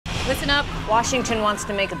Listen up. Washington wants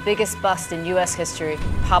to make the biggest bust in U.S. history,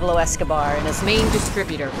 Pablo Escobar, and his main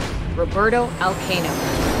distributor, Roberto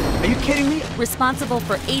Alcano. Are you kidding me? Responsible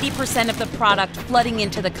for 80% of the product flooding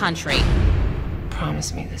into the country.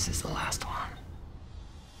 Promise me this is the last one.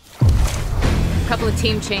 Couple of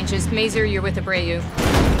team changes. Mazer, you're with Abreu.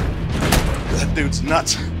 That dude's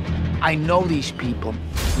nuts. I know these people.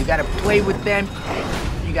 You gotta play with them.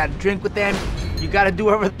 You gotta drink with them. You gotta do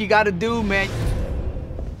whatever you gotta do, man.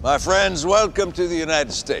 My friends, welcome to the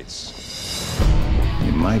United States.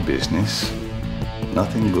 In my business,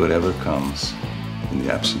 nothing good ever comes in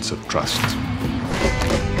the absence of trust.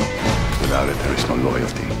 Without it, there is no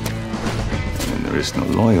loyalty. And when there is no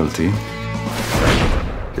loyalty,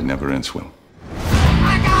 it never ends well.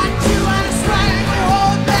 I got you on a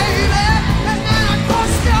stranglehold, baby, and then I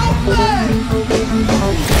crossed your way.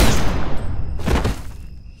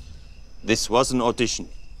 This was an audition.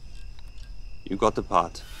 You got the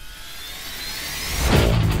part.